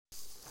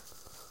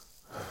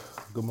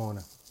Good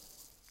morning.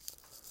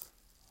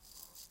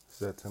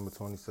 September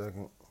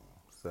 22nd,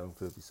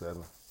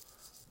 7:57.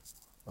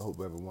 I hope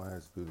everyone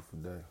has a beautiful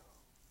day.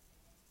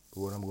 But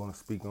what I'm going to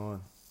speak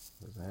on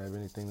doesn't have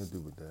anything to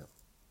do with that.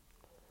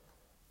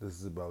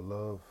 This is about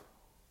love.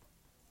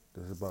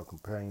 This is about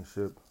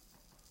companionship.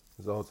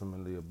 It's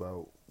ultimately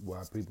about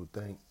why people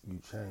think you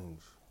change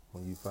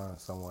when you find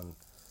someone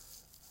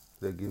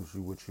that gives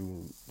you what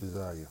you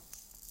desire.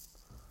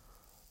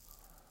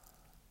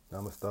 Now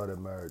I'm going to start at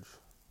marriage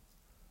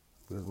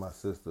because my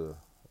sister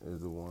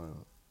is the one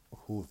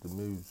who's the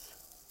muse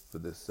for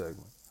this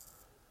segment.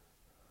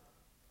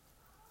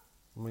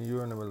 When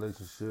you're in a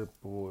relationship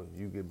or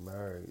you get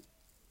married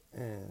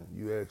and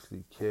you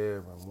actually care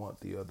and want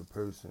the other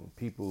person,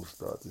 people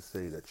start to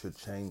say that you're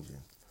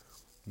changing.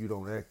 You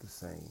don't act the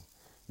same.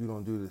 You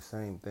don't do the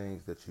same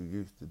things that you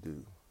used to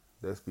do.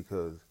 That's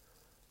because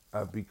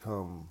I've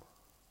become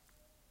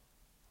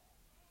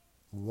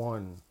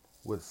one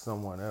with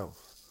someone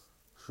else.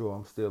 Sure,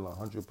 I'm still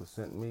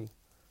 100% me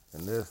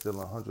and they're still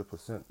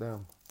 100%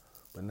 them,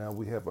 but now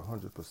we have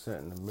 100%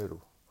 in the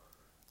middle.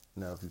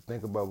 Now, if you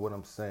think about what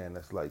I'm saying,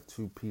 that's like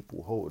two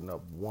people holding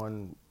up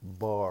one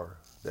bar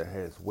that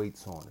has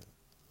weights on it.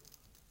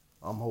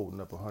 I'm holding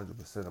up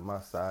 100% of my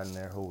side and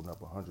they're holding up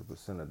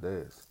 100% of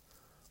theirs.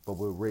 But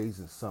we're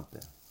raising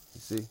something. You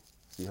see?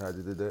 See how I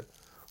did that?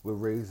 We're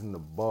raising the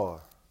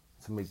bar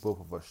to make both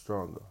of us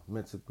stronger,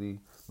 mentally,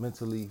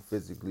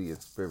 physically,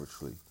 and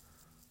spiritually.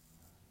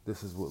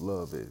 This is what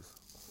love is.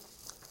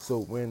 So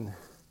when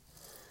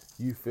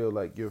you feel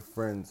like your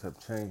friends have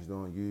changed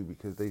on you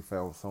because they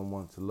found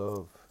someone to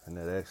love and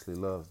that actually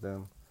loves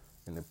them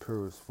in the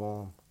purest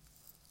form,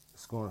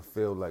 it's going to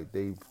feel like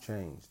they've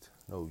changed.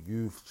 No,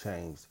 you've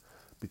changed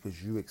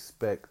because you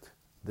expect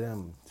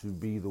them to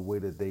be the way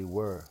that they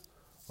were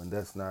when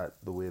that's not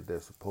the way they're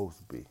supposed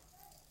to be.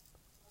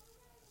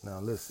 Now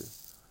listen,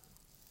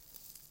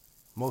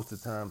 most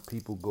of the time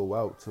people go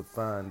out to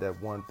find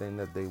that one thing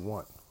that they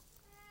want.